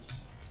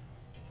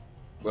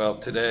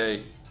Well,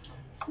 today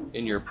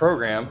in your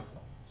program,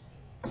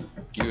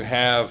 you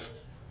have,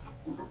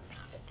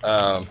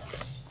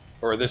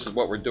 or this is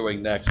what we're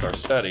doing next, our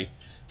study.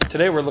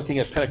 Today we're looking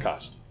at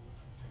Pentecost.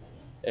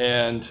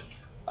 And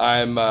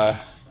I'm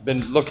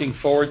been looking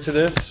forward to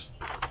this.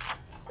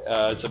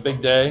 It's a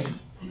big day.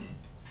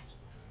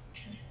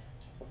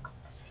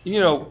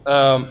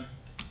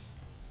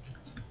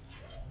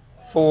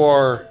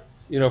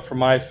 For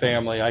my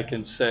family, I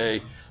can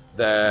say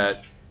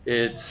that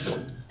it's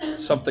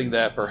something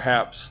that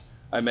perhaps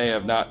I may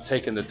have not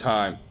taken the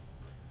time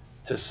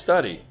to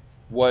study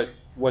what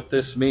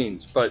this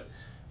means. But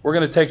we're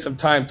going to take some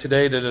time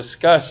today to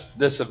discuss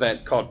this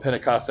event called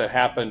Pentecost that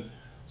happened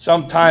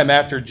sometime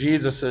after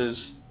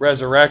Jesus'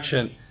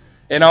 resurrection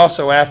and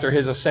also after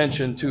his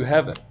ascension to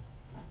heaven.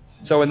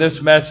 So in this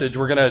message,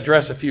 we're going to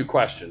address a few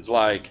questions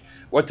like,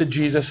 what did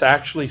Jesus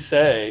actually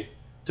say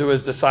to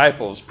his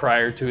disciples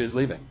prior to his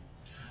leaving?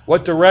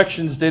 What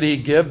directions did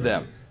he give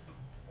them?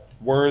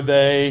 Were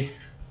they,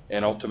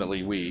 and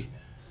ultimately we,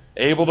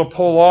 able to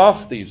pull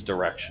off these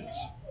directions?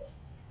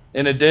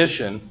 In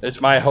addition, it's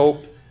my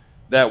hope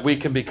that we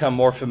can become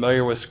more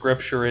familiar with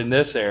Scripture in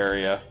this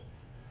area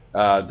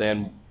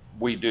than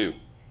we do.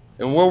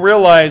 And we'll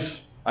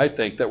realize, I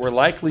think, that we're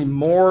likely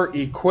more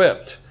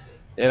equipped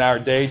in our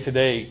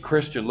day-to-day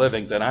Christian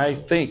living than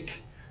I think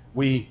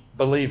we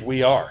believe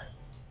we are.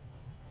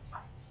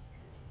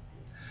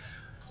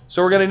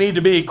 So we're going to need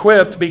to be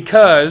equipped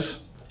because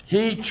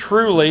he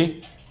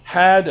truly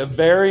had a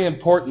very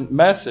important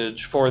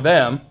message for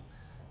them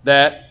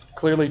that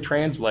clearly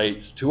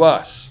translates to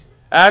us.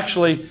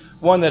 Actually,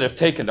 one that if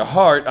taken to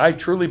heart, I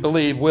truly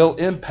believe will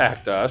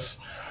impact us,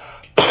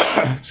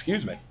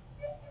 excuse me,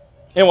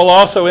 and will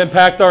also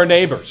impact our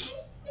neighbors.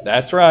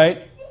 That's right,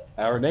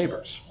 our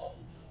neighbors.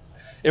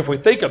 If we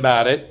think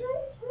about it,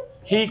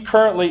 he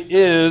currently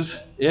is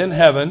in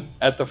heaven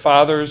at the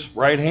Father's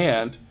right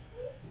hand,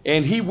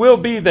 and he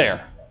will be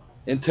there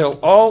until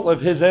all of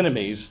his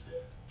enemies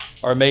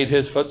are made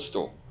his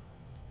footstool.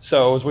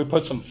 So as we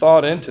put some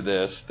thought into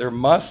this, there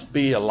must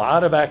be a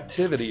lot of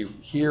activity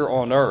here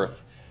on earth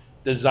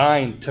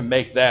designed to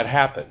make that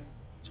happen.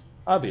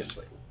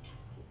 Obviously.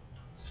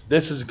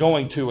 This is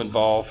going to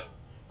involve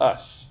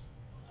us.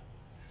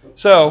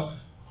 So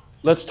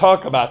let's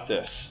talk about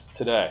this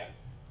today.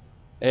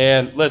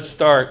 And let's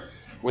start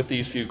with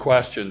these few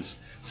questions.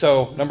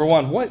 So, number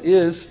one, what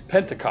is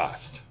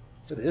Pentecost?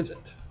 What is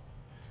it?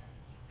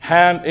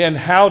 And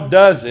how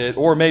does it,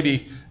 or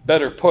maybe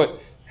better put,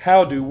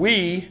 how do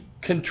we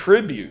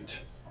contribute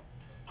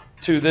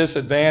to this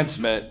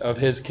advancement of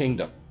his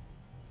kingdom?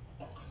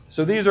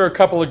 So these are a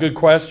couple of good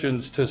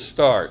questions to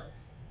start.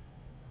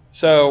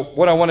 So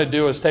what I want to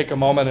do is take a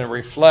moment and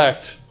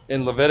reflect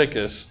in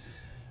Leviticus.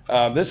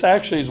 This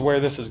actually is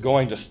where this is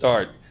going to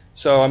start.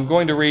 So I'm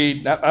going to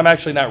read, I'm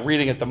actually not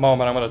reading at the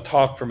moment, I'm going to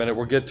talk for a minute,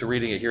 we'll get to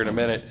reading it here in a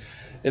minute.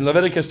 In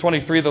Leviticus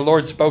 23, the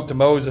Lord spoke to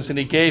Moses and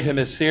he gave him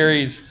a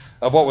series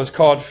of what was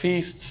called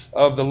feasts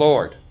of the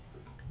Lord.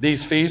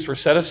 These feasts were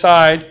set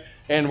aside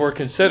and were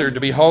considered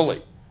to be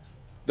holy.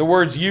 The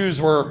words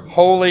used were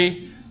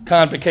holy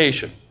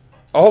convocation.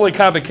 A holy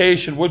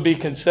convocation would be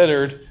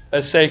considered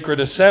a sacred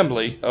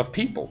assembly of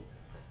people.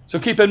 So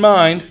keep in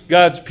mind,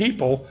 God's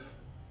people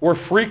were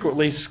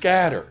frequently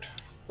scattered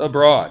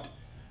abroad.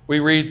 We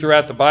read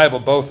throughout the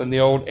Bible, both in the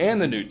Old and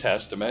the New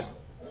Testament,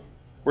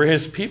 where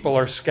his people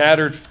are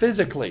scattered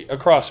physically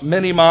across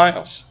many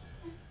miles.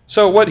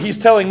 So what he's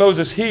telling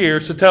Moses here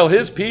is to tell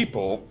his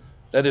people,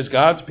 that is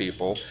God's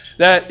people,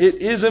 that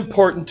it is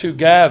important to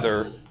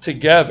gather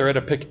together at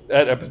a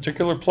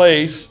particular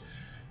place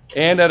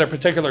and at a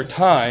particular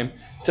time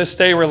to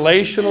stay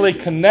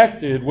relationally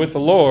connected with the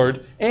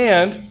Lord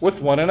and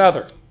with one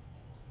another.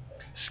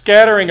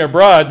 Scattering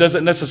abroad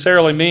doesn't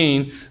necessarily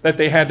mean that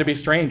they had to be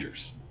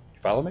strangers. You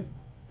follow me?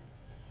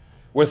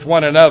 With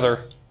one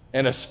another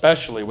and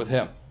especially with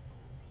him.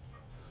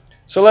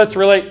 So let's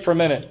relate for a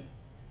minute.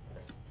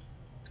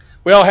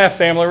 We all have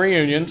family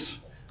reunions.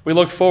 We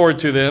look forward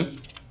to them.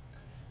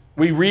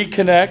 We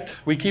reconnect.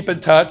 We keep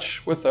in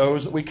touch with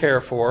those that we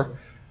care for.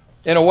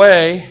 In a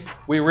way,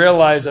 we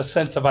realize a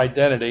sense of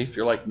identity, if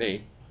you're like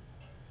me,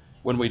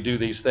 when we do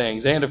these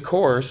things. And of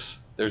course,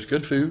 there's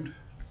good food,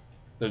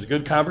 there's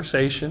good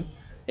conversation,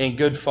 and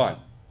good fun.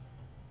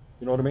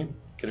 You know what I mean?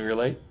 Can you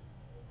relate?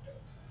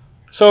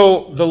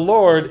 So the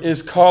Lord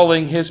is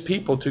calling his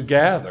people to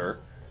gather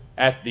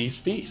at these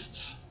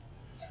feasts.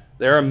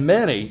 There are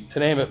many to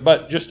name it,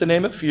 but just to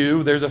name a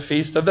few, there's a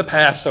feast of the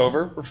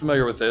Passover. We're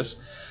familiar with this,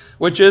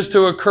 which is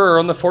to occur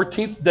on the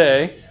 14th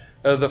day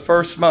of the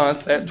first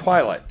month at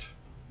twilight.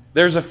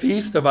 There's a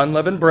feast of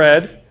unleavened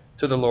bread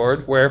to the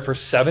Lord, where for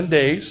 7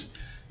 days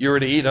you were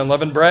to eat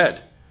unleavened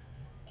bread.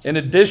 In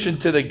addition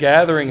to the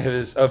gathering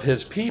of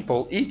his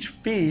people, each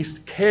feast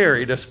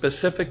carried a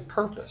specific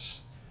purpose.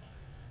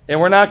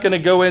 And we're not going to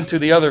go into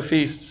the other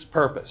feasts'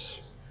 purpose.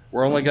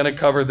 We're only going to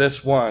cover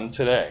this one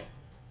today,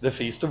 the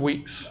Feast of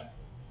Weeks,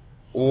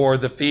 or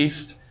the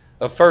Feast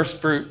of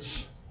First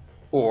Fruits,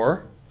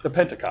 or the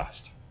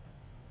Pentecost.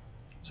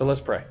 So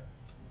let's pray.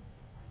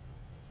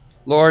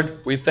 Lord,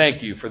 we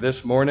thank you for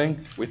this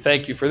morning. We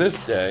thank you for this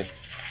day,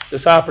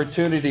 this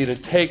opportunity to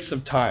take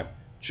some time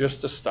just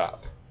to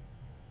stop.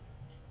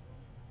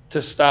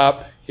 To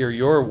stop, hear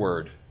your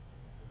word.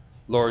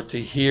 Lord,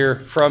 to hear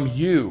from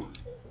you,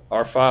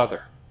 our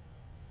Father,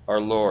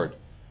 our Lord.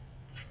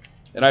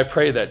 And I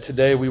pray that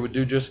today we would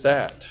do just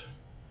that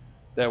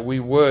we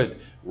would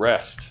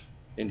rest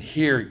and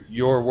hear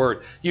your word.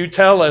 You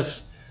tell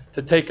us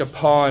to take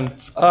upon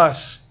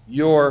us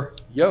your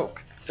yoke,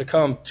 to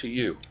come to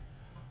you.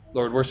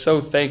 Lord, we're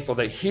so thankful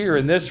that here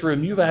in this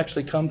room you've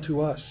actually come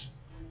to us.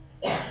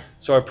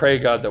 So I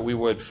pray, God, that we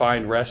would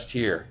find rest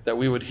here, that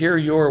we would hear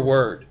your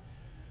word.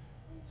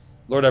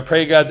 Lord, I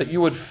pray, God, that you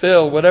would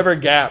fill whatever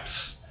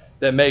gaps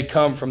that may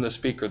come from the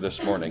speaker this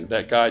morning,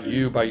 that, God,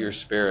 you, by your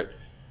Spirit,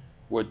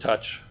 would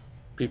touch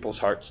people's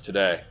hearts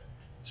today,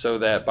 so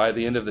that by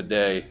the end of the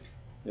day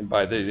and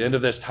by the end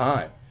of this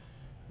time,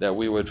 that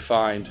we would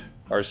find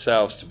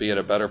ourselves to be in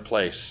a better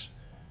place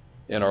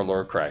in our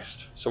Lord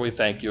Christ. So we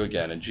thank you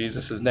again in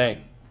Jesus'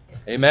 name.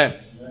 Amen.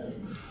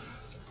 Amen.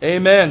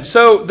 Amen.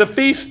 So the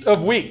Feast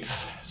of Weeks.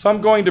 So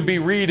I'm going to be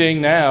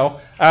reading now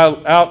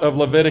out of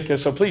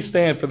Leviticus. So please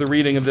stand for the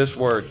reading of this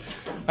word.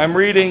 I'm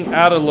reading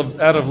out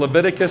of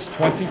Leviticus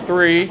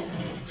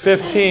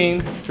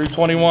 23:15 through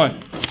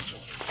 21.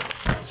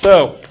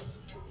 So,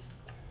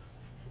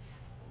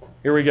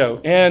 here we go.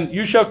 And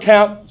you shall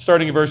count,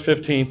 starting in verse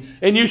 15,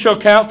 and you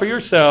shall count for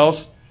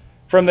yourselves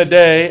from the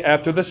day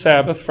after the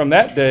Sabbath, from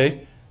that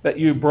day that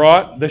you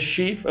brought the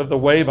sheaf of the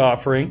wave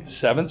offering,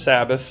 7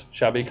 Sabbaths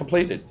shall be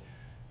completed.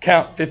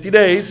 Count 50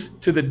 days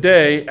to the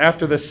day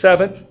after the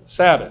 7th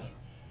Sabbath.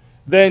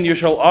 Then you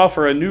shall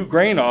offer a new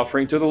grain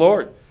offering to the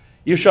Lord.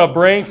 You shall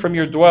bring from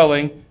your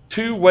dwelling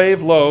 2 wave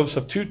loaves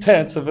of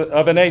 2/10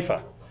 of an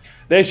ephah.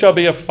 They shall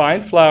be of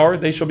fine flour.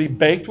 They shall be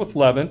baked with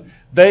leaven.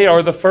 They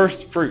are the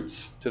first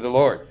fruits to the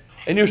Lord.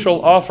 And you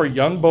shall offer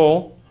young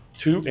bull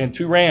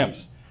 2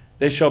 rams.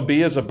 They shall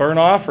be as a burnt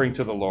offering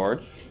to the Lord,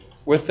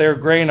 with their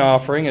grain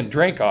offering and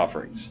drink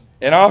offerings,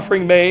 an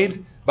offering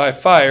made by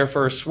fire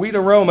for a sweet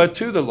aroma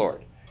to the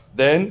Lord.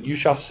 Then you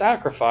shall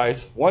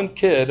sacrifice 1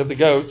 kid of the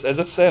goats as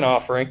a sin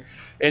offering,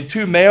 and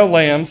 2 male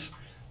lambs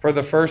for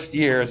the first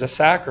year as a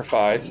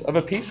sacrifice of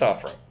a peace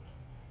offering.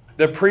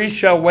 The priest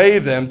shall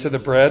wave them to the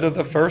bread of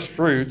the first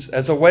fruits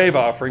as a wave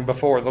offering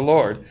before the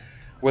Lord,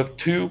 with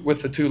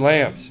the 2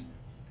 lambs.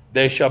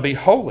 They shall be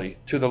holy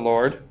to the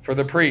Lord for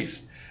the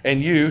priest,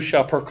 and you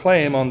shall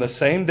proclaim on the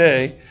same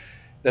day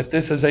that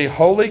this is a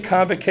holy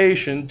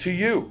convocation to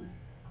you.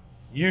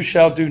 You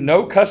shall do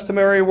no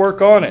customary work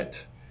on it.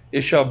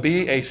 It shall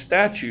be a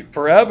statute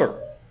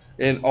forever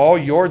in all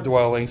your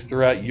dwellings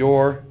throughout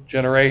your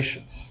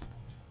generations.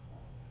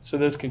 So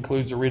this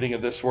concludes the reading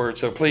of this word.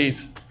 So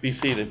please be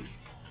seated.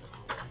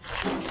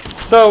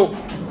 So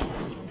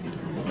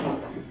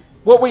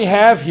what we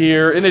have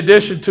here, in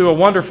addition to a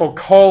wonderful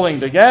calling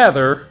to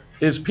gather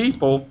His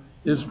people,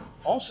 is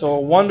also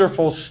a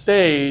wonderful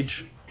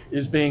stage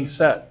is being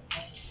set.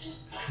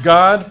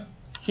 God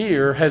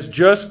here has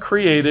just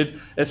created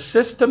a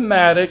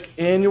systematic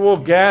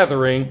annual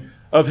gathering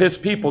of His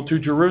people to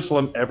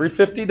Jerusalem every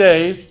 50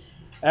 days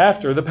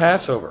after the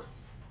Passover.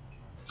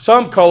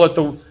 Some call it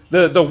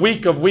the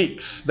week of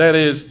weeks. That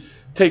is,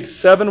 take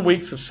 7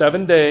 weeks of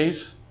 7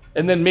 days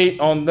and then meet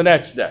on the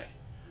next day.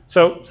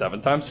 So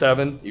 7 times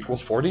 7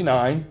 equals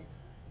 49,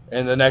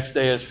 and the next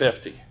day is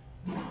 50.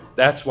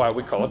 That's why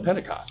we call it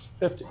Pentecost,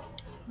 50.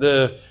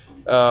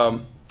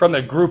 From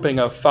the grouping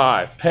of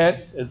 5.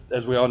 Pent,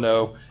 as we all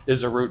know,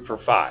 is a root for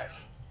 5.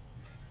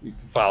 You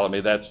can follow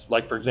me. That's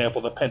like, for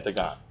example, the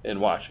Pentagon in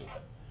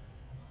Washington.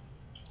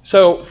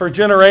 So for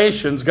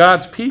generations,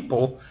 God's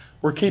people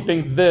were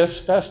keeping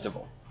this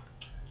festival.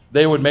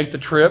 They would make the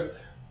trip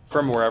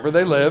from wherever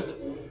they lived,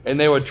 and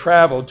they would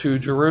travel to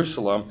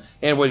Jerusalem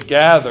and would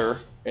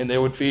gather, and they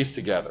would feast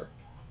together.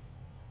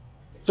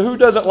 So who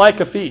doesn't like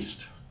a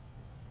feast?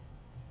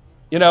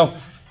 You know,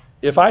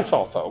 if I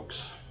saw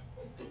folks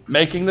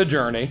making the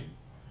journey,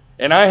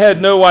 and I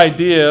had no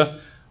idea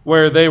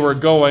where they were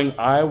going,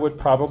 I would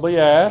probably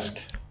ask,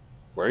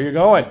 where are you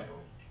going?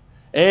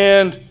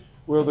 And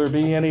will there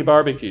be any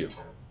barbecue?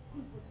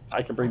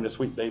 I can bring the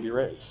sweet baby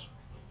rays.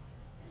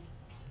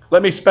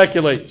 Let me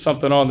speculate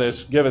something on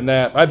this, given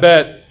that. I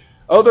bet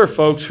other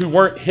folks who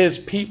weren't His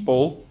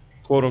people,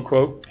 quote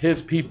unquote,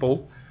 His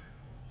people,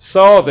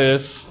 saw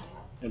this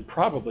and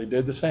probably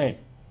did the same.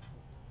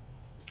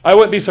 I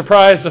wouldn't be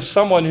surprised if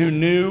someone who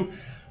knew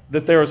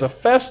that there was a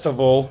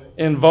festival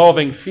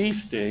involving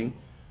feasting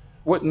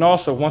wouldn't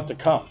also want to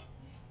come,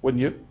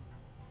 wouldn't you?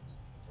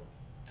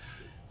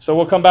 So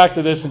we'll come back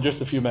to this in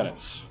just a few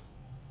minutes.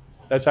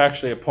 That's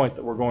actually a point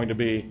that we're going to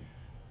be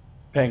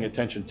paying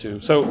attention to.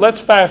 So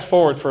let's fast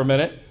forward for a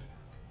minute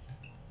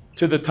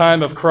to the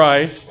time of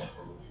Christ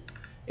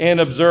and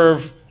observe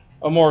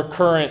a more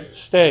current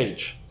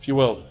stage, if you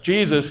will.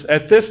 Jesus,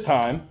 at this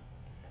time,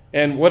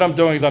 and what I'm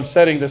doing is I'm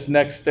setting this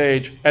next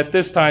stage. At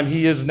this time,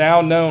 He is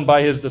now known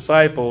by His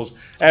disciples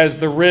as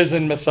the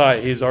risen Messiah.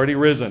 He's already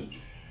risen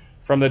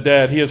from the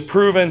dead. He is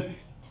proven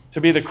to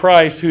be the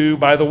Christ who,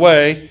 by the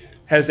way,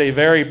 has a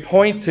very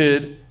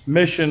pointed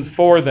mission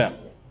for them.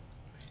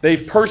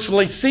 They've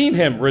personally seen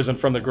him risen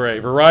from the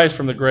grave, or rise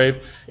from the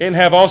grave, and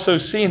have also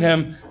seen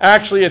him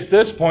actually at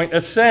this point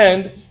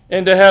ascend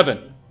into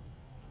heaven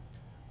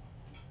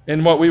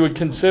in what we would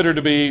consider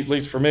to be, at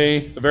least for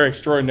me, a very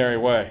extraordinary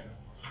way.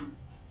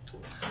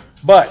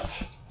 But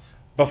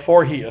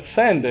before he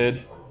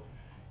ascended,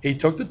 he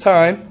took the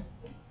time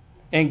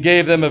and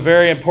gave them a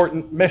very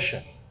important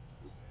mission.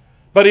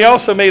 But he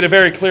also made a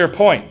very clear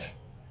point.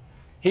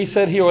 He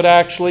said he would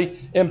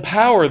actually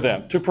empower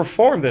them to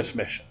perform this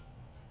mission.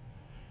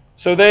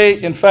 So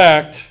they, in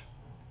fact,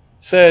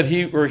 said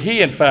he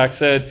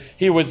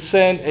would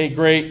send a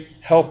great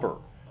helper.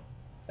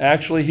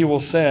 Actually, he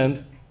will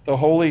send the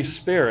Holy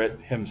Spirit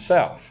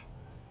himself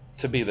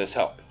to be this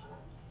help.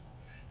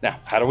 Now,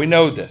 how do we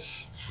know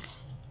this?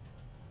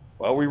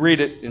 Well, we read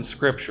it in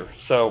Scripture,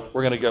 so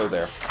we're going to go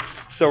there.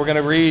 So we're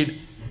going to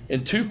read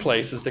in two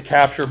places to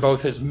capture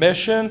both his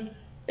mission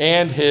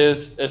and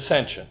his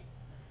ascension.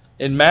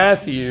 In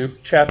Matthew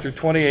chapter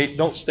 28,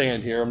 don't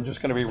stand here, I'm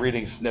just going to be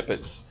reading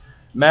snippets.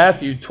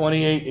 Matthew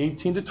 28,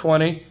 18 to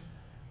 20,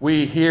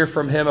 we hear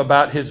from him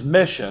about his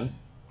mission.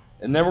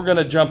 And then we're going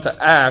to jump to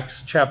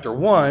Acts chapter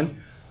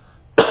 1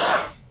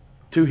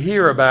 to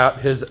hear about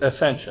his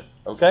ascension.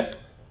 Okay?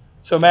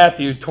 So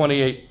Matthew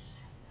 28.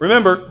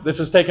 Remember, this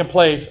has taken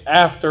place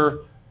after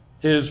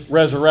his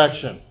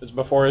resurrection. It's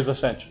before his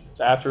ascension.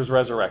 It's after his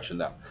resurrection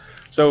now.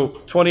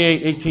 So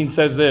 28:18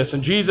 says this,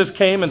 "And Jesus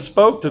came and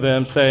spoke to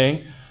them,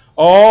 saying,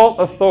 All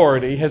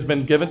authority has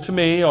been given to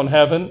me on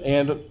heaven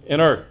and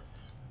in earth.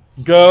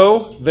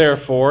 Go,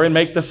 therefore, and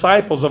make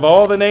disciples of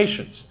all the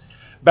nations,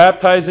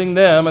 baptizing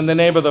them in the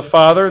name of the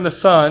Father and the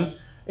Son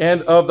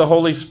and of the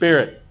Holy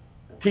Spirit,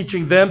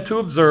 teaching them to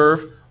observe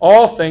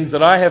all things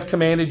that I have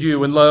commanded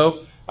you. And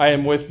lo, I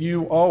am with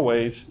you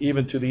always,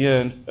 even to the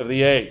end of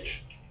the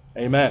age."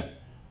 Amen.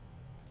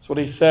 That's what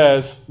he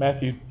says,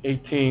 Matthew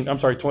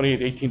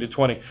 28, 18 to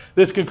 20.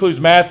 This concludes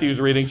Matthew's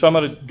reading, so I'm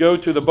going to go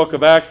to the book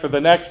of Acts for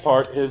the next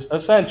part, his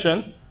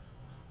ascension.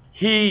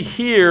 He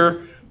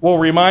here will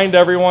remind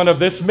everyone of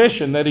this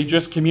mission that he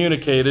just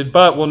communicated,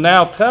 but will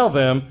now tell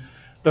them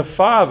the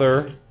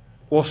Father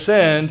will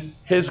send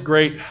his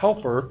great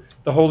helper,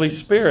 the Holy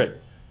Spirit,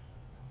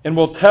 and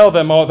will tell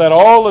them all that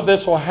all of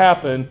this will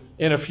happen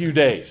in a few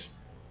days.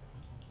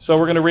 So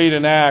we're going to read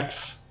in Acts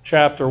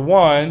chapter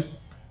 1,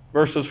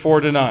 verses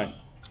 4 to 9.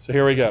 So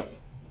here we go.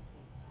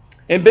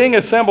 "And being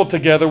assembled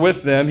together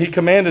with them, he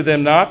commanded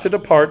them not to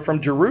depart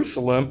from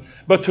Jerusalem,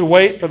 but to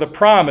wait for the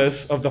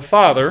promise of the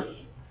Father,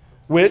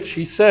 which,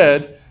 he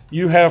said,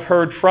 you have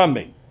heard from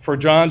me. For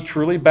John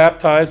truly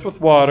baptized with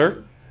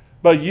water,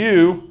 but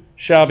you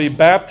shall be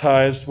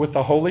baptized with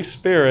the Holy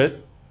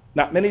Spirit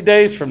not many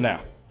days from now."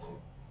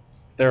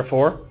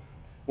 Therefore,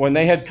 when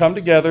they had come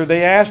together,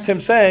 they asked him,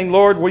 saying,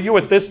 "Lord, will you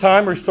at this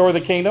time restore the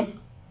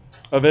kingdom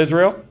of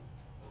Israel?"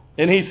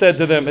 And he said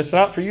to them, "It's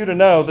not for you to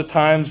know the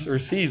times or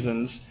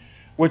seasons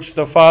which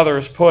the Father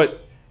has put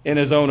in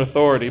his own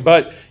authority,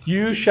 but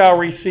you shall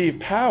receive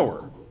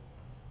power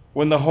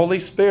when the Holy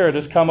Spirit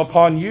has come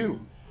upon you.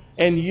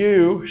 And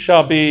you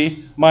shall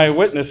be my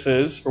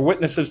witnesses, or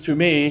witnesses to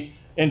me,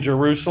 in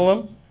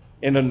Jerusalem,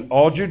 and in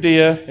all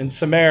Judea, and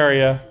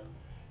Samaria,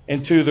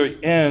 and to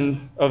the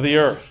end of the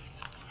earth."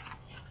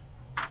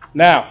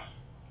 Now,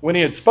 when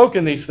he had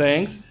spoken these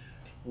things,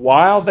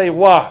 while they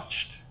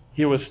watched,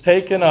 he was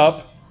taken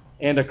up,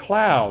 and a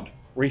cloud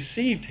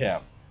received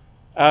him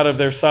out of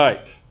their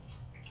sight.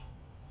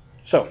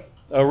 So,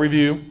 a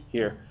review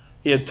here.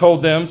 He had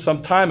told them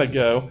some time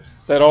ago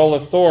that all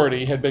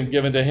authority had been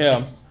given to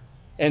him,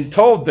 and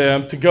told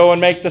them to go and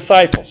make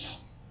disciples.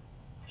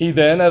 He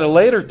then, at a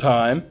later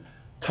time,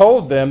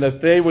 told them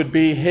that they would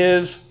be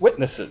his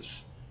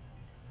witnesses.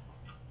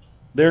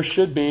 There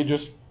should be,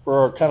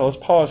 let's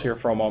pause here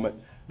for a moment.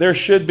 There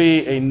should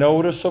be a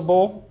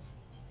noticeable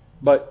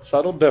but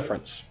subtle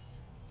difference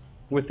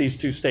with these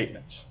two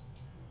statements.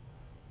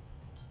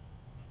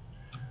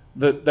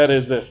 That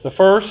is this. The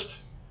first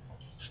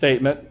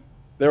statement,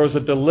 there was a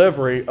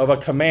delivery of a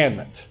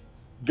commandment.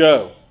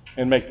 Go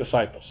and make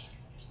disciples.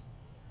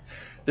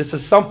 This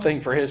is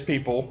something for his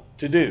people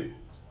to do,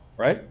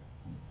 right?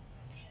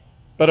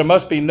 But it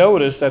must be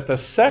noticed that the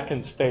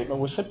second statement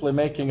was simply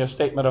making a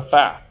statement of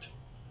fact.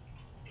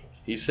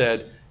 He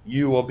said,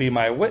 "You will be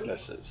my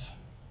witnesses."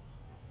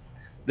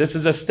 This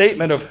is a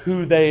statement of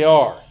who they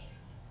are.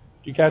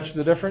 Do you catch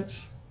the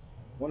difference?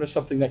 One is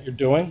something that you're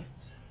doing.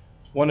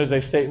 One is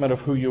a statement of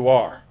who you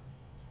are.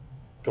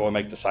 Go and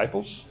make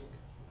disciples.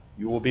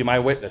 You will be my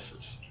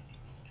witnesses.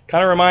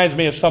 Kind of reminds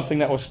me of something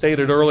that was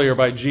stated earlier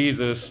by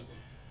Jesus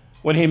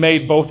when he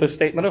made both a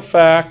statement of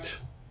fact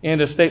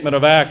and a statement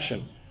of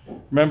action.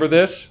 Remember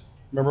this?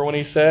 Remember when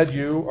he said,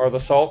 "You are the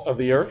salt of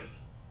the earth"?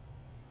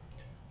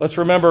 Let's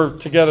remember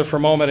together for a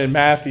moment in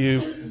Matthew.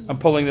 I'm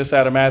pulling this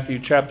out of Matthew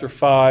chapter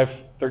 5,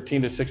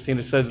 13 to 16.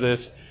 It says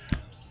this,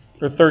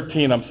 or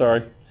 13, I'm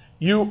sorry.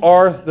 "You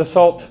are the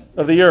salt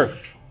of the earth.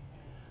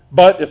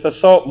 But if the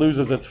salt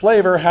loses its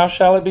flavor, how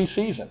shall it be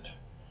seasoned?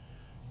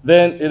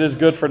 Then it is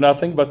good for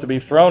nothing but to be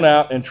thrown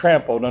out and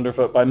trampled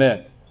underfoot by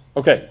men.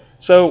 Okay,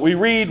 so we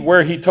read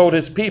where he told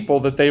his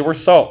people that they were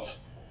salt.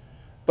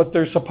 But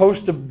they're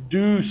supposed to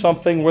do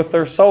something with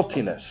their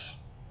saltiness.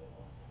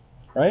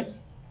 Right?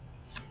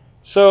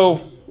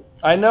 So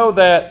I know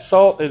that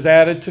salt is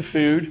added to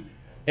food,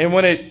 and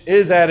when it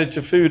is added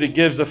to food, it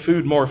gives the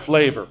food more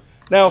flavor.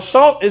 Now,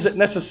 salt isn't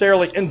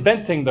necessarily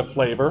inventing the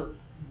flavor,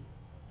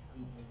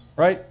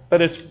 right?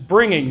 But it's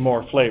bringing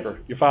more flavor.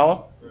 You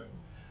follow?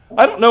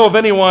 I don't know of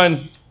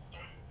anyone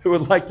who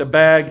would like to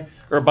buy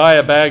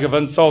a bag of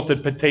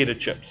unsalted potato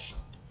chips.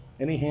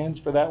 Any hands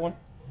for that one?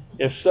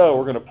 If so,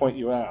 we're going to point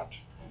you out.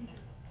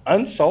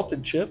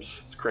 Unsalted chips?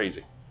 It's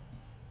crazy.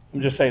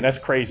 I'm just saying that's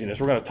craziness.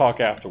 We're going to talk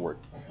afterward.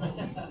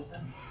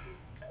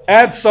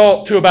 Add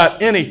salt to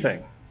about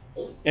anything,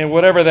 and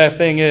whatever that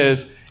thing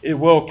is, it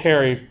will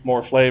carry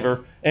more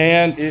flavor,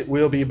 and it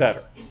will be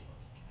better.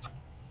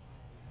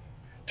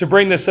 To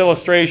bring this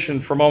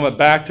illustration for a moment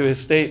back to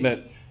his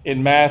statement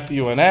in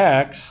Matthew and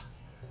Acts,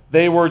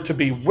 they were to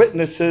be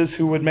witnesses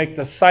who would make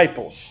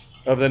disciples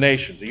of the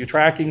nations. Are you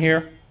tracking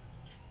here?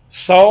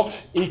 Salt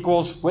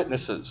equals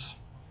witnesses.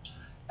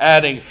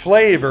 Adding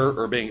flavor,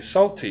 or being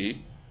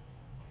salty,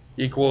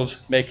 equals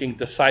making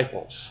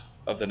disciples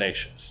of the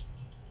nations.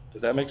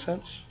 Does that make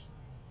sense?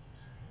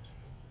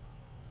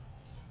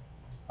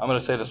 I'm going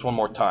to say this one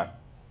more time.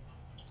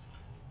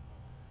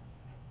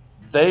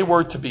 They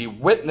were to be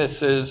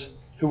witnesses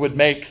who would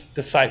make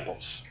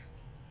disciples.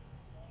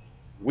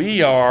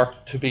 We are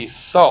to be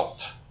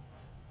salt.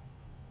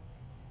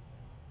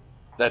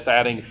 That's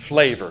adding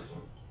flavor.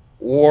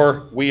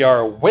 Or we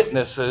are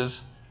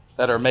witnesses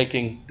that are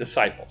making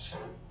disciples.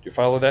 Do you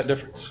follow that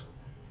difference?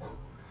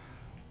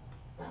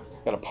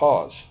 Got to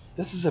pause.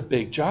 This is a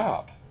big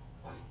job.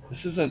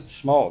 This isn't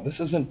small. This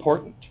is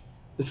important.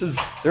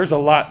 There's a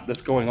lot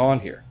that's going on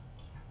here.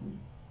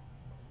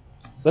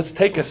 Let's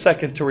take a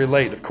second to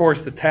relate. Of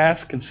course, the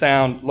task can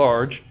sound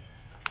large.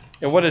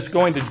 And what it's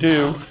going to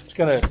do, it's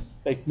going to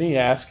make me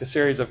ask a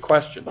series of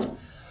questions.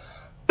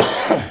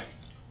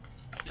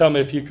 Tell me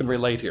if you can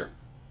relate here.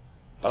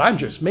 But I'm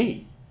just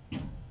me.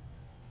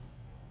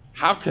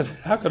 How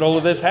could all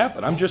of this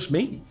happen? I'm just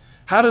me.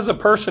 How does a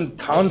person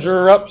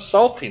conjure up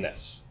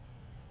saltiness?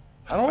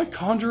 How do I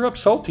conjure up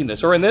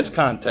saltiness? Or in this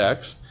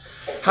context,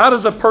 how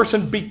does a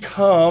person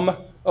become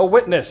a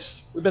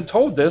witness? We've been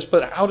told this,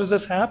 but how does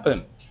this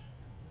happen?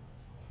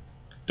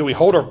 Do we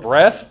hold our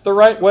breath the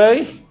right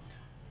way?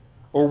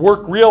 Or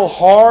work real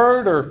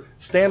hard? Or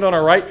stand on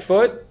our right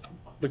foot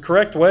the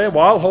correct way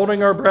while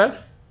holding our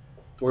breath?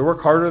 Do we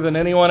work harder than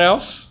anyone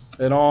else?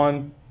 And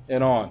on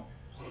and on.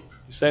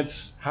 You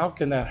sense, how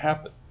can that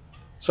happen?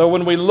 So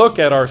when we look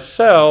at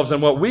ourselves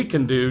and what we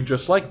can do,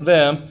 just like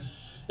them,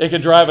 it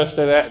can drive us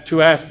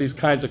to ask these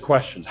kinds of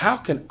questions. How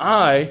can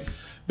I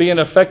be an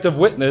effective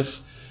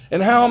witness?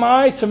 And how am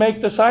I to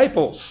make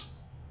disciples?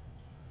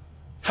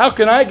 How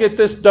can I get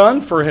this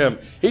done for him?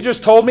 He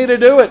just told me to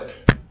do it,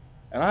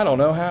 and I don't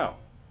know how.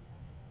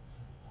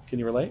 Can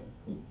you relate?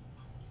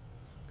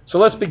 So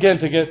let's begin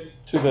to get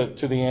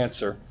to the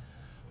answer.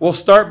 We'll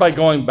start by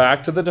going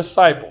back to the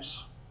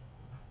disciples.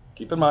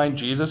 Keep in mind,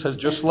 Jesus has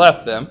just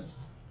left them.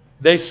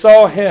 They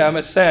saw him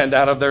ascend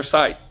out of their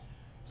sight.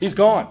 He's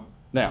gone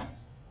now.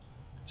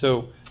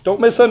 So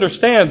don't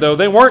misunderstand, though.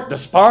 They weren't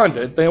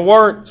despondent. They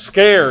weren't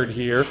scared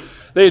here.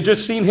 They had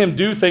just seen him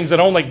do things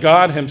that only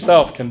God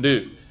himself can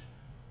do.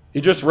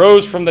 He just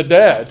rose from the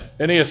dead,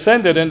 and he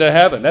ascended into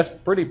heaven. That's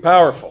pretty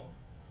powerful.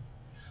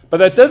 But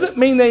that doesn't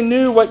mean they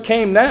knew what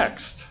came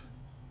next.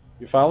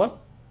 You follow?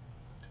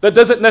 They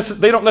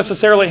don't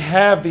necessarily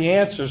have the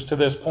answers to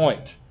this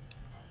point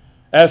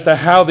as to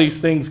how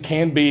these things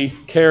can be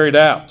carried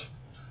out.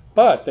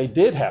 But they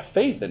did have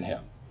faith in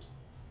him.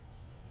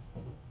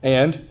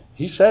 And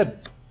he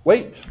said,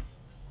 wait.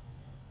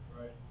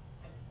 Right.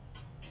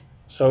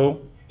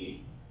 So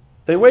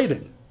they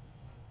waited.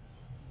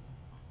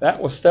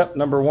 That was step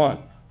number one.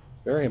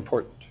 Very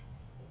important.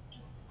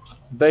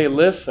 They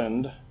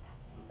listened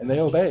and they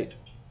obeyed.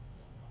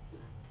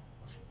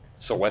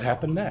 So what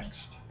happened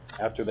next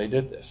after they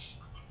did this?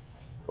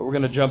 Well, we're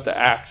going to jump to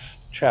Acts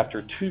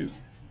chapter 2.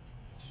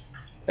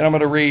 And I'm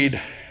going to read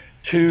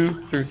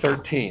 2 through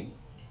 13.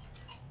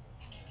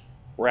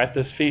 We're at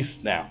this feast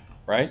now,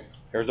 right?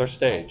 Here's our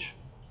stage.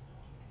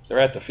 They're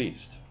at the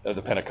feast of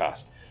the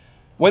Pentecost.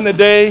 When the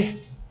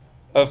day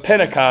of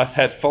Pentecost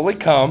had fully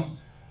come,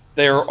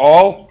 they were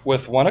all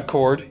with one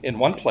accord in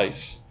one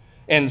place.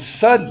 And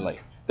suddenly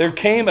there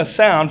came a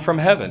sound from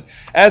heaven,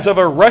 as of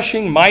a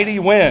rushing mighty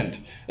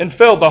wind, and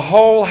filled the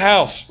whole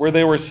house where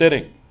they were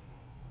sitting.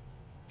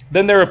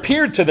 Then there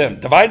appeared to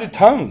them divided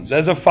tongues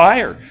as of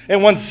fire,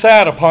 and one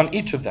sat upon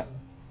each of them.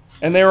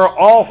 And they were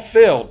all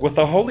filled with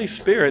the Holy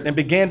Spirit and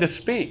began to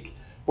speak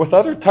with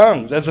other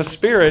tongues as the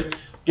Spirit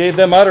gave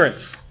them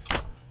utterance.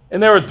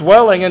 And they were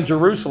dwelling in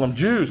Jerusalem,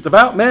 Jews,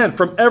 devout men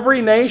from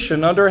every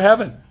nation under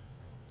heaven.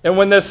 And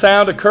when this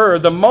sound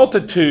occurred, the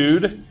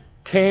multitude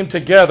came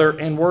together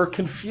and were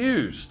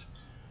confused,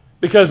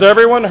 because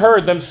everyone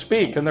heard them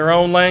speak in their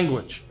own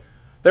language.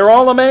 They were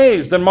all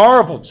amazed and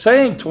marveled,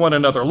 saying to one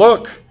another,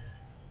 "Look,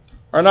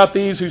 are not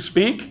these who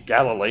speak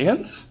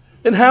Galileans?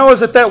 And how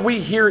is it that we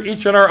hear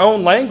each in our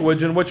own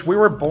language in which we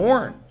were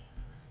born?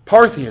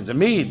 Parthians and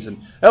Medes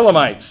and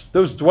Elamites,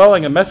 those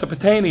dwelling in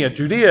Mesopotamia,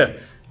 Judea,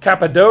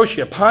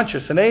 Cappadocia,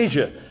 Pontus and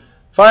Asia,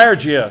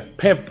 Phrygia,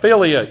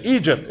 Pamphylia,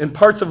 Egypt, and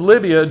parts of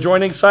Libya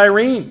adjoining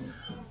Cyrene.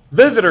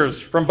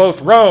 Visitors from both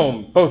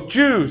Rome, both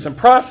Jews and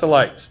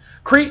proselytes,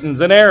 Cretans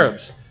and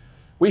Arabs.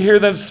 We hear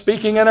them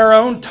speaking in our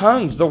own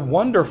tongues the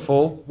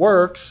wonderful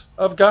works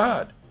of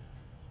God.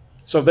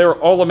 So they were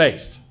all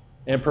amazed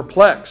and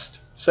perplexed,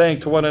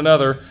 saying to one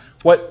another,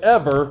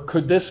 whatever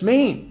could this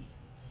mean?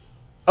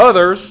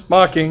 Others,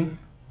 mocking,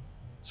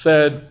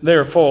 said, they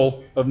are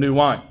full of new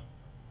wine.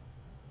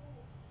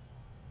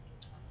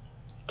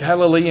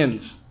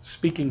 Galileans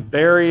speaking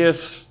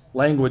various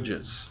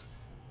languages.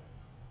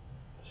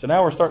 So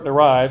now we're starting to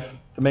arrive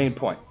at the main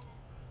point.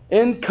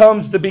 In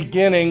comes the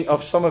beginning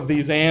of some of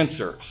these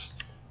answers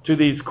to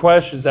these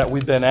questions that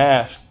we've been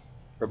asked,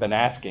 or been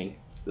asking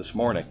this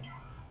morning.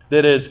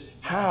 That is,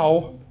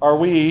 how are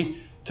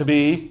we to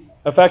be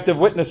effective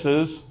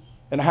witnesses,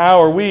 and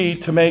how are we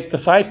to make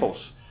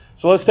disciples?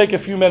 So let's take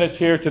a few minutes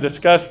here to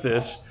discuss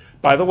this.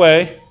 By the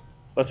way,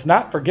 let's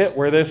not forget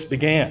where this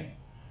began.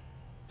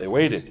 They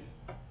waited.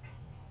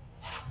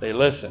 They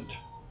listened.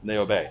 And they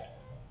obeyed.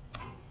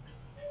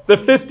 The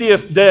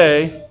 50th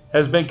day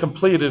has been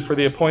completed for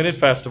the appointed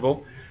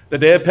festival. The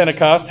day of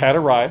Pentecost had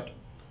arrived.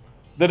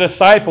 The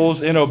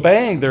disciples, in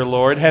obeying their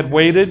Lord, had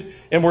waited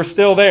and were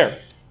still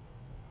there.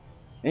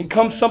 In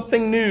comes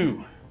something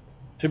new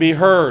to be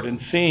heard and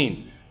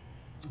seen.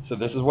 So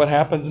this is what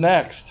happens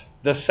next.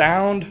 The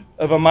sound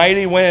of a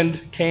mighty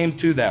wind came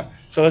to them.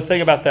 So let's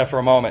think about that for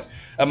a moment.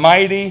 A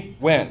mighty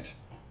wind.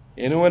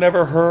 Anyone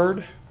ever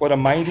heard what a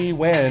mighty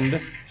wind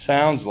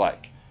sounds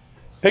like?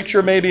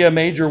 Picture maybe a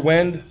major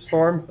wind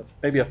storm,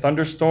 maybe a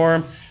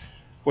thunderstorm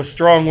with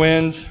strong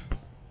winds,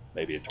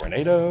 maybe a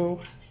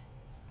tornado.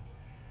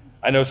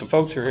 I know some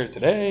folks who are here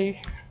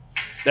today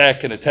that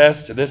can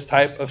attest to this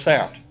type of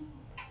sound.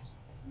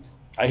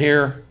 I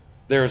hear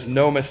there is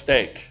no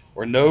mistake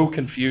or no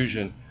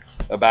confusion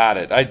about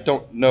it. I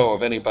don't know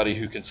of anybody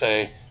who can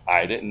say,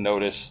 I didn't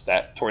notice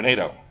that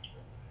tornado.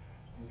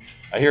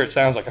 I hear it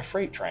sounds like a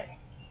freight train.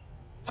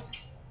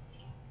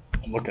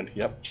 I'm looking,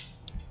 yep.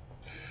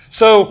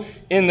 So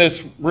in this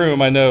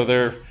room, I know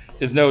there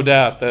is no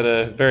doubt that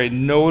a very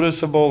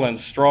noticeable and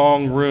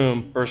strong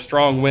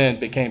wind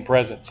became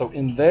present. So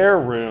in their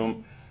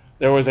room,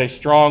 there was a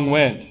strong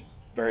wind,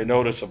 very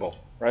noticeable,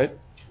 right?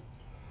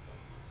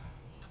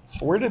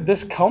 So where did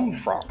this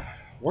come from?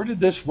 Where did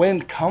this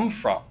wind come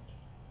from?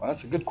 Well,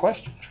 that's a good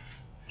question.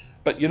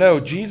 But you know,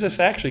 Jesus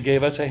actually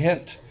gave us a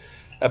hint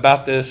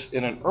about this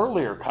in an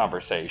earlier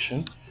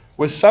conversation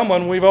with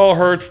someone we've all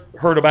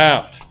heard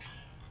about.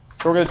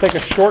 So we're going to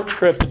take a short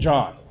trip to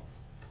John,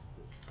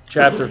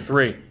 chapter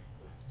 3.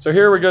 So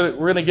here we're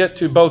going to get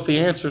to both the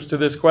answers to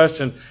this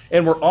question,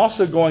 and we're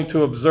also going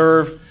to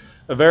observe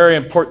a very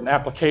important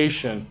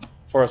application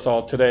for us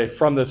all today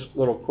from this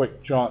little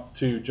quick jaunt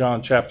to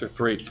John chapter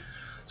 3.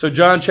 So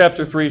John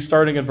chapter 3,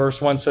 starting in verse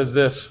 1, says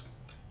this: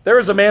 There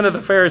was a man of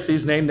the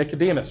Pharisees named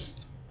Nicodemus,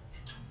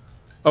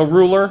 a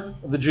ruler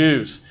of the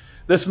Jews.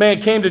 This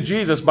man came to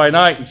Jesus by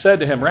night and said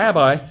to him,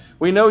 Rabbi,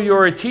 we know you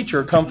are a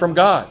teacher come from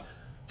God.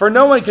 For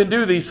no one can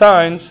do these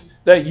signs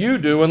that you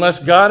do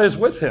unless God is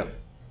with him.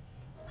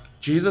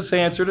 Jesus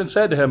answered and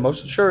said to him,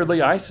 Most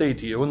assuredly I say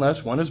to you,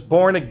 unless one is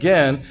born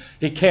again,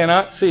 he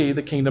cannot see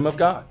the kingdom of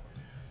God.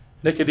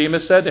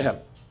 Nicodemus said to him,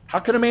 How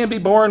can a man be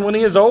born when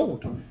he is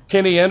old?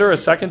 Can he enter a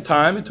second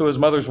time into his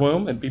mother's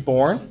womb and be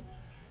born?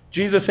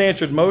 Jesus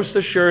answered, Most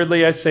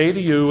assuredly I say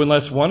to you,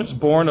 unless one is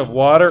born of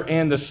water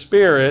and the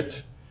Spirit,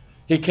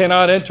 he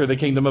cannot enter the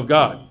kingdom of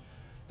God.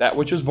 That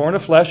which is born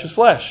of flesh is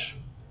flesh,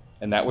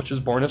 and that which is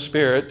born of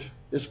spirit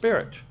is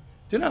spirit.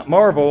 Do not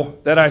marvel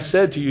that I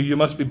said to you, you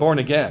must be born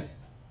again.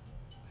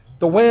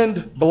 The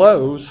wind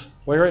blows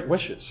where it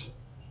wishes,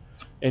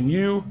 and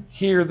you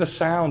hear the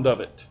sound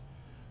of it,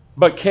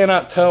 but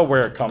cannot tell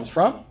where it comes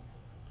from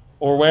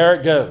or where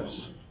it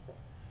goes.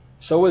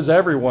 So is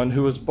everyone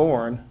who is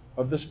born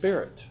of the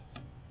Spirit.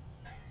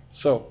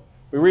 So,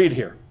 we read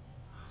here,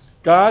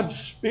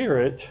 God's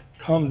Spirit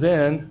comes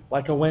in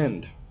like a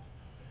wind.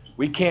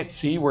 We can't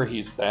see where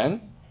he's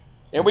been,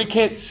 and we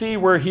can't see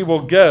where he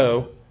will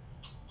go,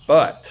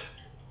 but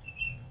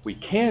we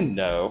can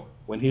know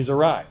when he's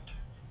arrived.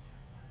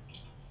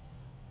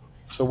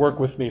 So work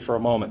with me for a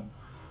moment.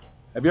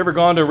 Have you ever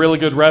gone to a really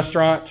good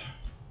restaurant?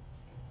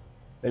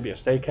 Maybe a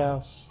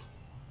steakhouse?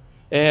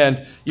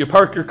 And you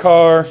park your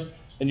car,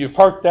 and you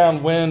park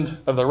downwind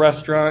of the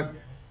restaurant,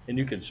 and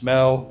you can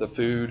smell the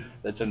food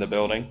that's in the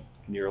building,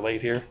 and you're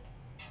late here.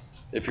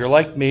 If you're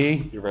like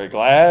me, you're very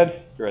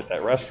glad you're at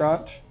that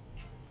restaurant.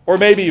 Or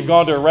maybe you've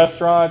gone to a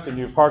restaurant and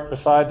you've parked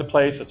beside the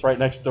place that's right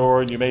next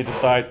door, and you may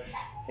decide,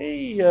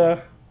 hey,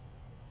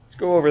 let's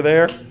go over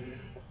there.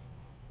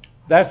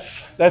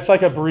 That's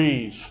like a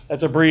breeze.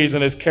 That's a breeze,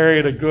 and it's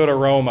carried a good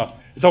aroma.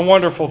 It's a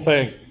wonderful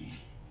thing.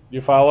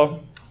 You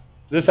follow?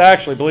 This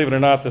actually, believe it or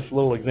not, this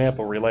little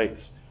example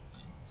relates.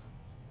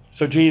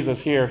 So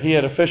Jesus here, he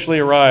had officially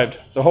arrived.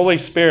 The Holy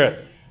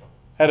Spirit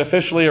had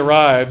officially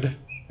arrived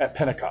at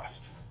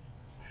Pentecost,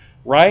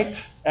 right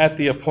at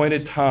the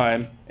appointed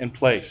time and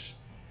place.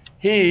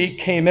 He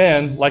came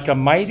in like a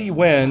mighty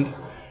wind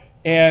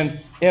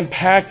and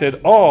impacted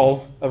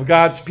all of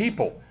God's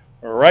people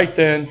right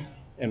then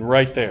and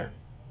right there.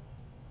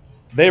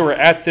 They were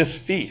at this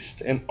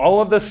feast, and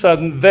all of a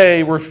sudden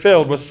they were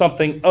filled with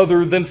something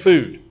other than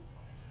food.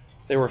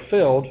 They were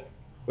filled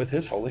with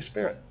His Holy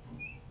Spirit.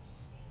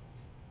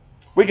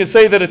 We could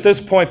say that at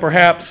this point,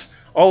 perhaps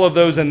all of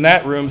those in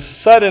that room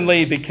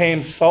suddenly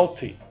became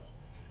salty,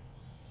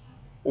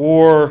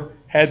 or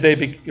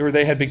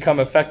they had become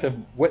effective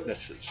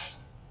witnesses.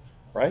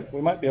 Right?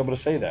 We might be able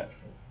to say that.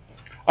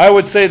 I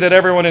would say that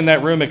everyone in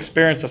that room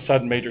experienced a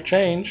sudden major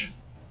change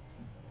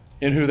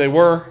in who they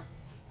were.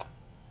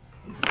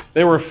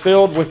 They were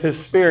filled with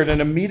His Spirit and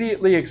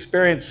immediately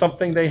experienced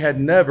something they had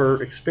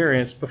never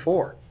experienced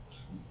before.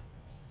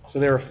 So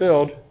they were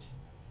filled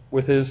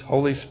with His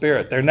Holy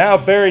Spirit. They're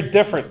now very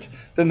different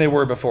than they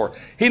were before.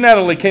 He not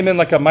only came in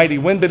like a mighty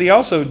wind, but He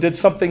also did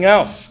something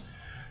else,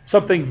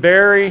 something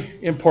very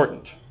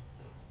important.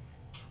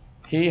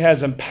 He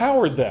has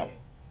empowered them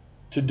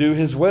to do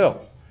His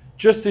will.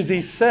 Just as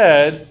He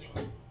said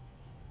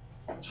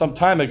some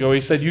time ago,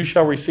 He said, "You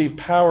shall receive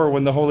power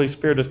when the Holy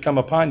Spirit has come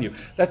upon you."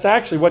 That's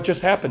actually what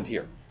just happened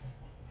here.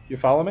 You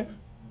follow me?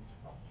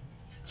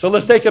 So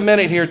let's take a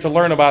minute here to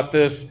learn about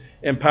this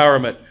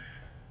empowerment.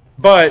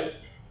 But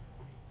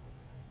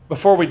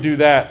before we do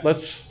that,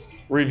 let's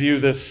review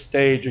this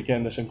stage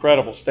again, this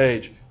incredible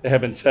stage that had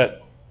been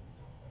set.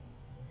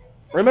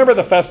 Remember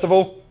the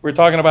festival? We were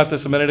talking about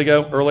this a minute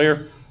ago,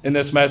 earlier in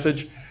this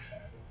message.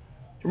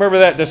 Remember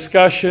that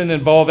discussion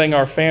involving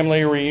our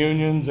family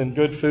reunions and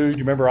good food?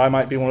 You remember I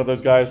might be one of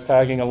those guys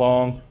tagging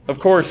along. Of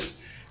course,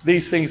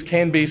 these things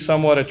can be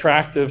somewhat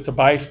attractive to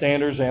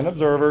bystanders and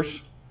observers.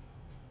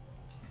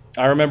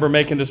 I remember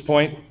making this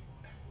point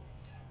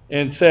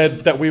and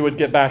said that we would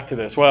get back to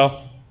this.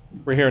 Well,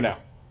 we're here now.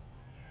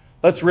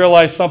 Let's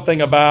realize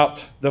something about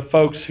the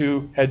folks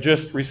who had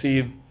just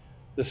received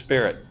the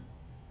Spirit.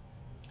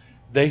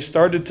 They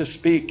started to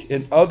speak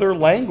in other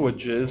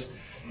languages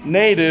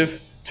native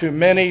to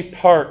many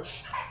parts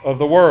of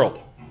the world.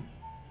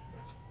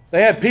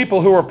 They had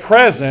people who were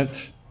present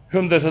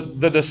whom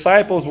the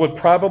disciples would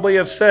probably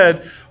have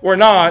said were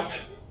not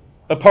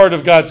a part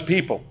of God's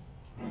people.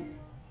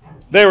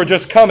 They were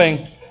just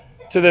coming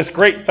to this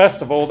great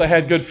festival that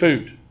had good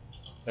food.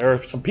 There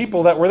are some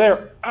people that were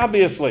there.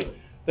 Obviously,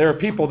 there are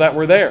people that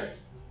were there.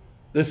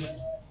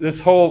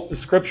 This whole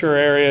scripture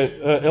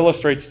area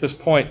illustrates this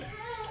point.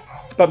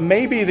 But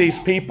maybe these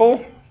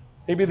people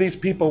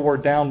were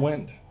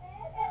downwind.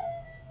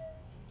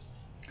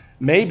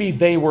 Maybe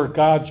they were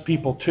God's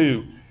people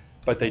too,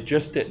 but they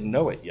just didn't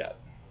know it yet.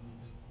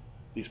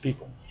 These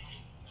people.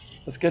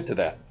 Let's get to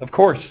that. Of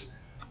course,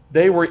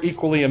 they were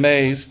equally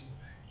amazed,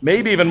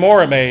 maybe even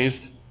more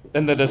amazed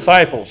than the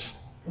disciples.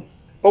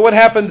 But what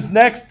happens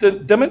next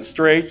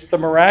demonstrates the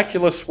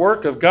miraculous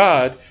work of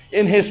God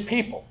in His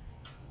people,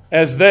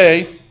 as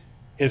they,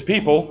 His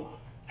people,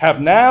 have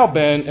now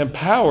been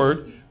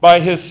empowered by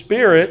His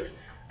Spirit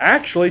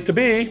actually to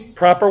be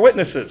proper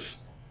witnesses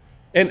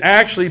and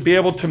actually be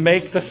able to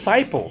make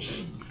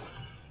disciples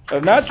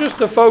of not just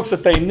the folks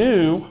that they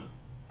knew,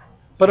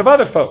 but of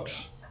other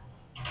folks,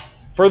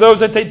 for those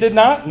that they did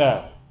not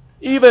know.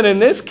 Even in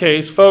this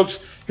case, folks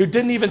who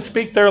didn't even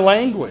speak their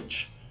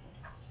language.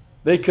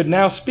 They could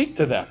now speak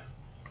to them,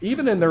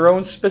 even in their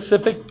own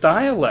specific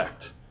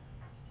dialect,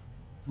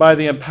 by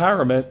the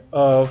empowerment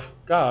of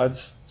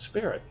God's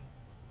Spirit.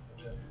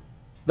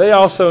 They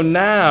also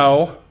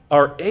now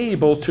are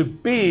able to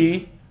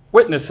be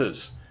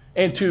witnesses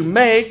and to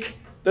make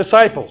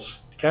disciples.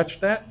 Catch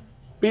that?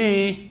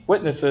 Be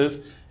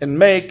witnesses and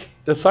make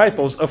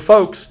disciples of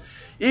folks,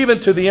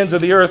 even to the ends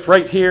of the earth,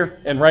 right here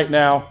and right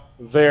now,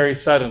 very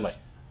suddenly.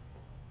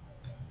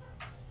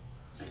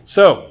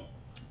 So,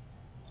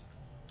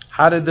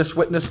 how did this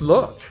witness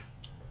look?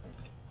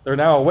 They're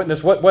now a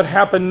witness. What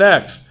happened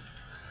next?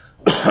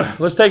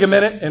 Let's take a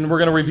minute and we're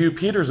going to review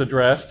Peter's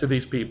address to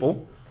these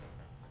people.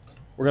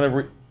 We're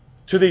going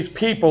to these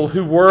people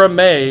who were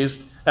amazed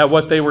at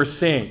what they were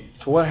seeing.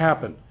 So what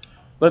happened?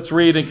 Let's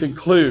read and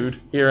conclude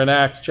here in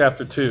Acts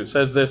chapter 2. It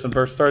says this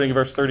starting in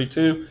verse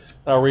 32.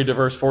 I'll read to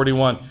verse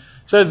 41. It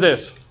says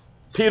this.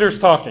 Peter's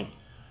talking.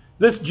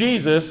 "This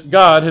Jesus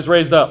God has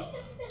raised up,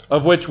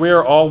 of which we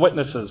are all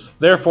witnesses.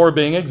 Therefore,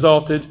 being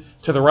exalted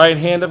to the right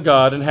hand of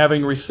God, and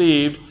having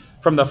received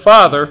from the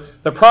Father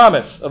the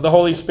promise of the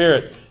Holy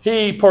Spirit,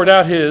 He poured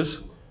out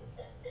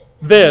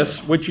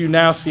this which you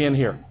now see and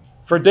hear.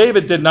 For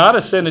David did not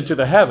ascend into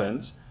the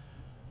heavens,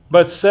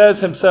 but says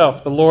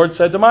himself, the Lord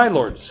said to my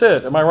Lord,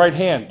 sit at my right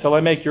hand till I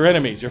make your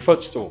enemies your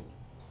footstool.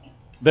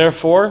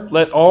 Therefore,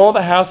 let all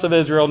the house of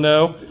Israel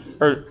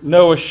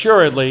know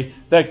assuredly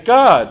that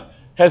God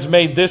has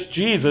made this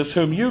Jesus,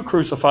 whom you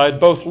crucified,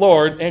 both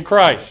Lord and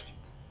Christ."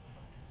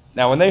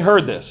 Now when they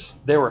heard this,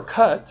 they were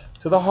cut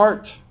to the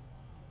heart,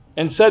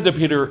 and said to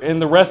Peter and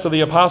the rest of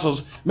the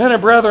apostles, "Men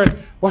and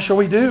brethren, what shall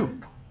we do?"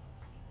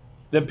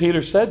 Then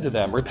Peter said to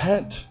them,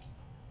 "Repent,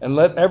 And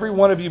let every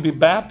one of you be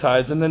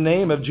baptized in the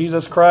name of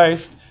Jesus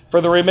Christ for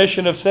the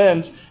remission of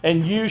sins,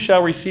 and you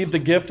shall receive the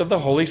gift of the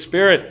Holy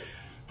Spirit.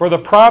 For the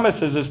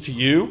promises is to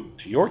you,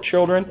 to your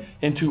children,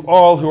 and to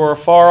all who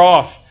are far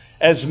off,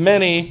 as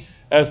many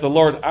as the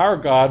Lord our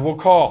God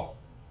will call.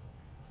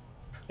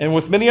 And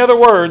with many other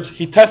words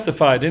he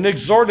testified and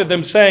exhorted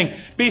them, saying,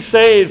 Be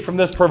saved from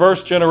this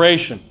perverse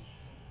generation.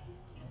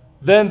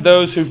 Then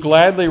those who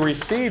gladly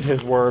received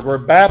his word were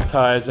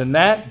baptized, and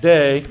that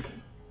day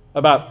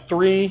about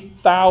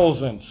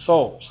 3,000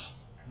 souls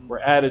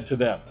were added to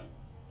them.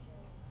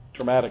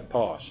 Dramatic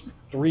pause.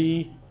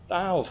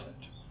 3,000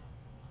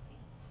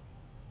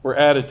 were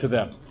added to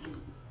them.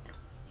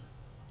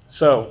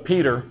 So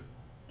Peter,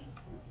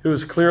 who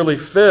is clearly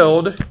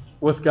filled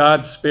with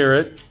God's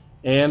Spirit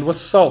and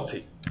was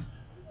salty,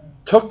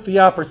 took the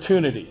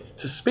opportunity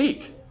to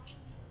speak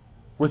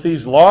with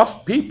these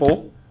lost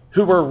people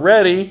who were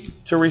ready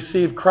to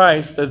receive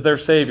Christ as their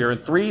Savior.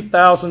 And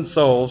 3,000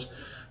 souls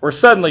were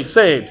suddenly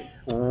saved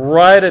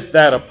right at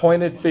that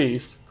appointed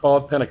feast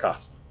called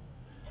Pentecost.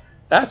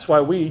 That's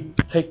why we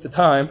take the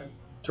time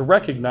to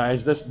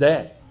recognize this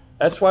day.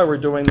 That's why we're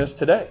doing this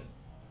today.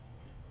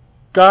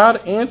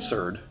 God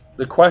answered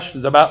the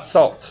questions about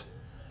salt.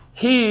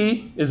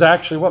 He is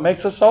actually what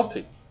makes us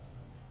salty.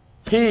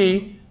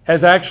 He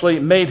has actually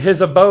made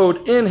his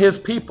abode in his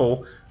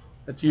people.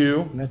 That's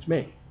you and that's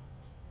me.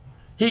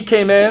 He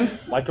came in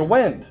like a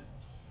wind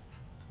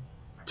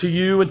to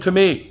you and to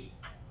me.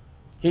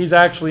 He's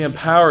actually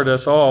empowered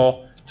us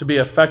all to be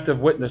effective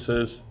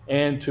witnesses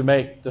and to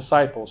make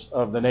disciples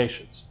of the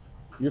nations.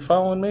 You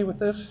following me with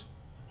this?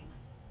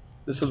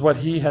 This is what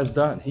he has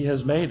done. He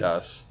has made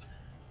us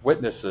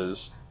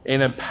witnesses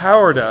and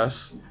empowered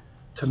us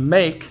to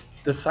make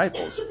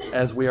disciples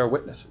as we are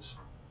witnesses.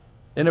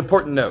 An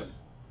important note.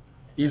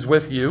 He's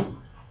with you.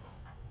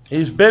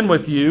 He's been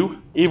with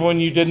you even when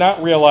you did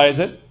not realize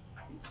it.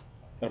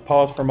 I'm going to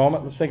pause for a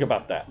moment. Let's think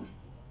about that.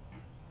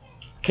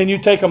 Can you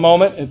take a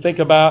moment and think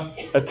about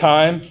a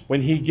time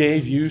when he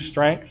gave you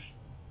strength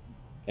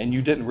and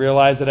you didn't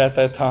realize it at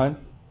that time,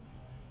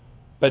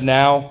 but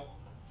now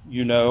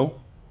you know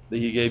that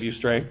he gave you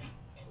strength?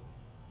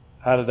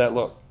 How did that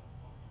look?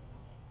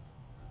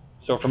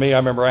 So for me, I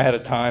remember I had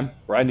a time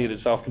where I needed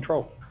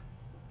self-control.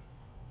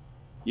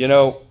 I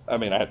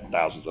had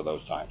thousands of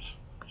those times.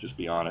 Let's just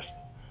be honest.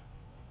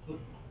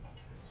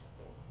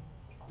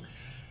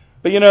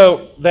 But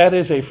that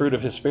is a fruit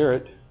of his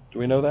Spirit. Do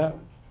we know that?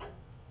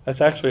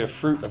 That's actually a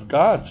fruit of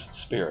God's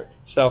Spirit,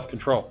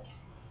 self-control.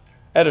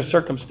 I had a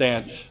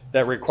circumstance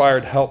that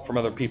required help from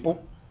other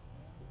people,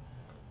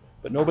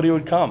 but nobody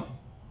would come.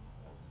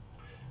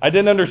 I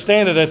didn't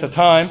understand it at the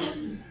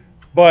time,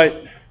 but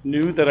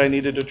knew that I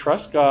needed to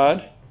trust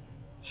God,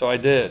 so I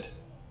did.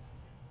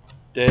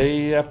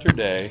 Day after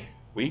day,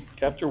 week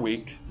after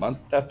week, month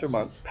after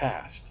month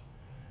passed.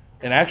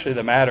 And actually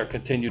the matter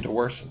continued to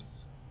worsen.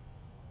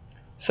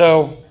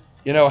 So,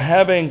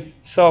 having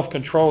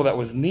self-control that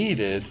was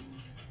needed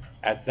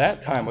at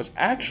that time was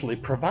actually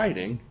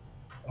providing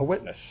a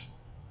witness.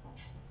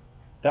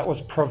 That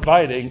was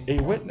providing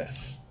a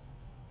witness.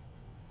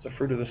 It's a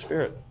fruit of the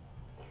Spirit.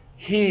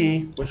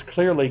 He was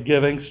clearly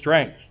giving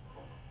strength.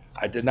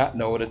 I did not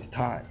know it at the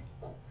time.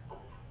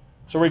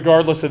 So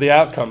regardless of the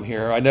outcome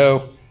here, I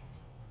know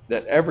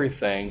that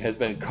everything has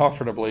been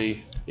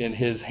comfortably in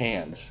his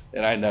hands,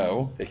 and I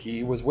know that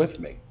he was with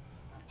me.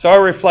 So I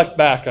reflect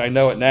back, I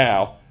know it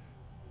now.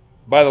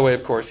 By the way,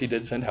 of course, he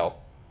did send help,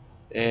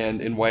 and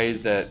in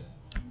ways that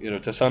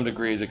to some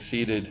degrees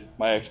exceeded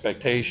my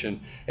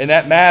expectation. And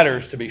that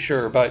matters, to be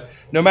sure. But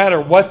no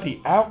matter what the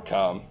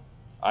outcome,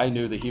 I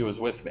knew that he was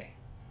with me.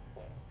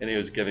 And he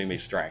was giving me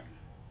strength.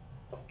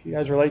 Can you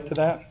guys relate to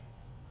that?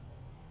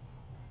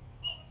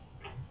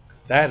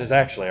 That is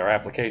actually our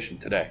application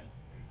today.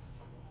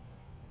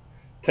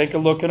 Take a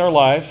look in our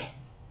lives,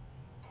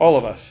 all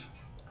of us,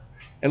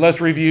 and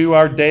let's review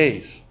our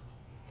days.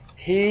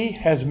 He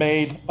has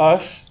made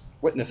us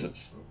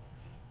witnesses.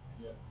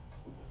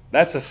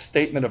 That's a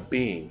statement of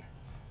being.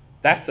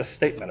 That's a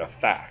statement of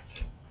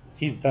fact.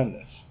 He's done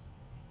this.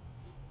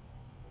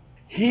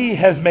 He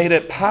has made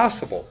it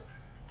possible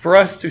for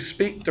us to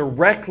speak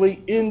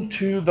directly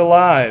into the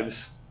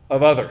lives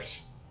of others.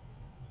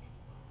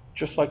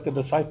 Just like the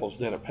disciples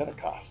did at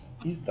Pentecost.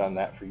 He's done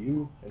that for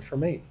you and for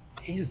me.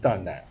 He's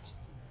done that.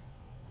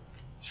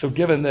 So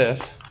given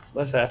this,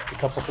 let's ask a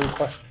couple 3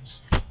 questions.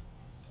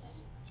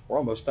 We're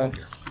almost done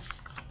here.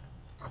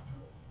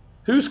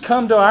 Who's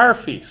come to our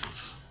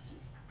feasts?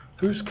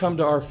 Who's come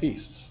to our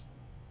feasts?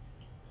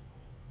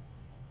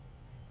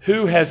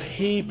 Who has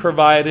he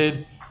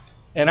provided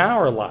in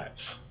our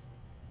lives?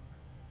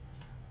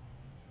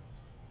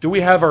 Do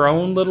we have our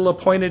own little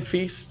appointed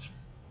feast?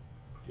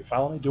 You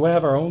follow me? Do we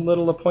have our own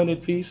little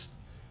appointed feast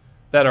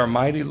that our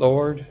mighty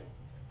Lord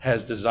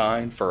has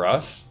designed for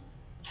us,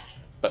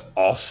 but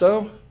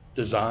also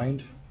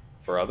designed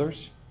for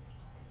others?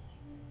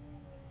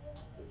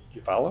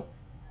 You follow?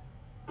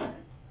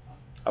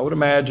 I would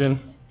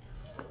imagine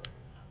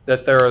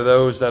that there are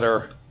those that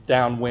are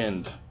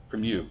downwind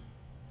from you.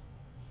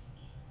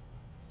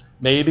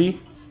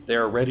 Maybe they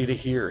are ready to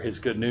hear His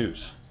good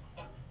news.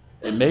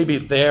 And maybe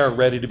they are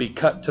ready to be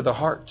cut to the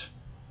heart.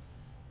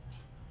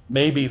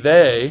 Maybe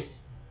they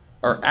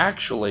are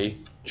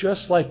actually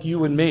just like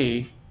you and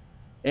me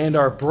and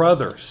our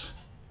brothers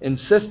and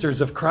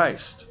sisters of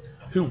Christ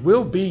who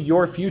will be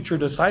your future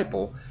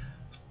disciple,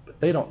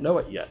 but they don't know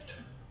it yet.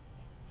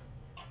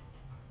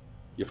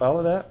 You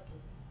follow that?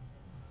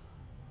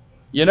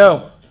 You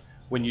know,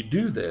 when you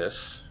do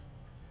this,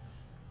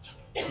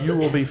 you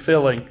will be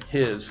filling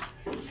His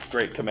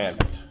great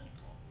commandment.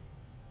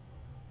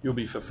 You'll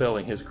be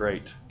fulfilling His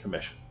great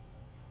commission.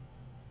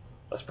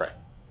 Let's pray.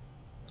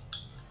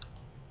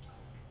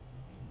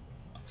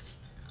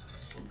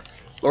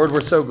 Lord,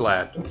 we're so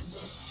glad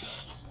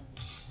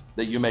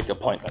that you make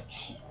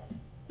appointments.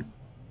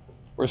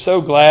 We're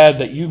so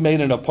glad that you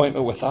made an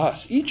appointment with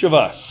us. Each of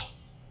us,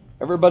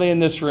 everybody in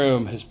this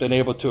room has been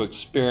able to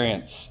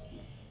experience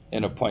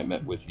an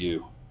appointment with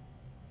you.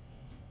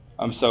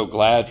 I'm so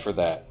glad for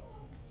that.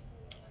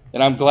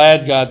 And I'm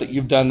glad, God, that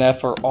you've done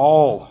that for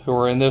all who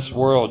are in this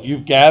world.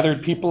 You've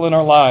gathered people in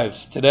our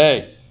lives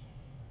today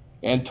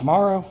and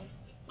tomorrow,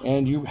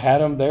 and you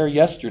had them there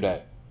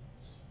yesterday.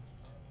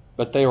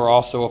 But they were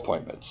also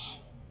appointments.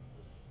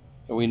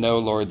 And we know,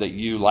 Lord, that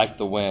you, like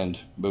the wind,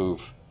 move.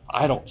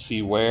 I don't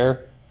see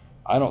where,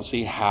 I don't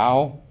see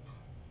how,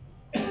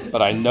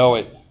 but I know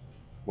it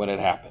when it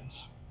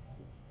happens.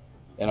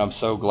 And I'm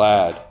so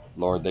glad,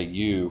 Lord, that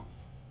you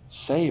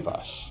save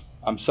us.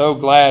 I'm so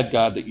glad,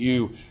 God, that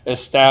you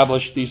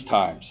establish these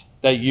times,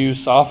 that you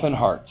soften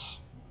hearts,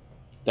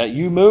 that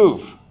you move.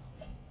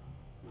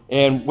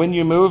 And when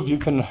you move, you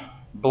can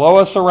blow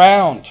us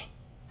around.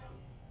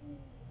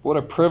 What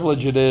a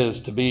privilege it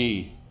is to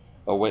be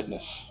a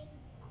witness.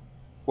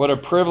 What a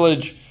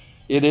privilege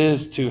it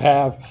is to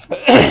have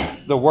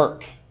the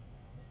work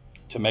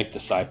to make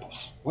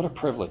disciples. What a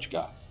privilege,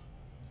 God.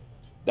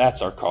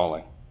 That's our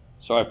calling.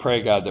 So I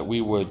pray, God, that we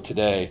would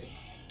today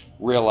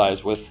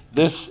realize with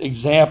this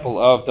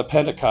example of the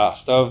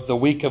Pentecost, of the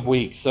week of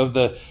weeks, of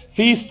the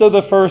feast of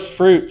the first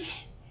fruits,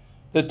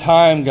 the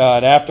time,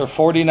 God, after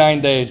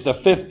 49 days, the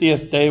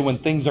 50th day when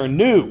things are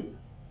new,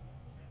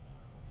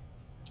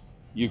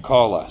 you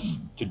call us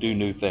to do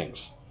new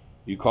things.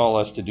 You call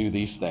us to do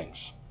these things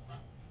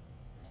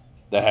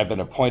that have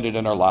been appointed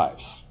in our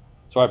lives.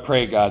 So I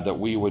pray, God, that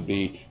we would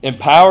be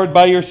empowered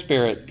by your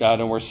Spirit, God,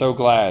 and we're so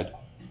glad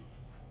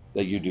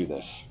that you do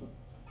this.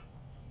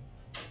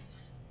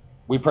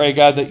 We pray,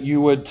 God, that you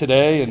would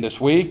today and this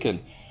week and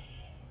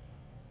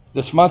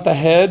this month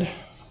ahead,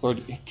 Lord,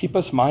 keep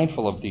us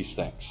mindful of these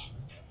things.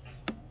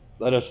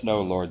 Let us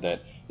know, Lord,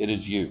 that it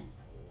is you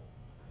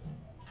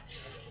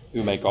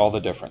who make all the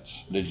difference.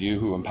 It is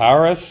you who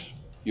empower us,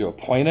 you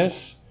appoint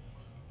us,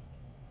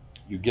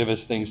 you give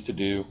us things to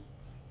do,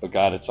 but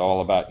God, it's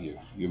all about you.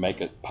 You make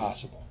it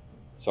possible.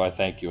 So I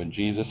thank you in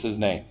Jesus'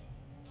 name.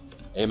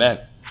 Amen.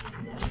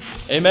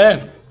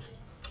 Amen.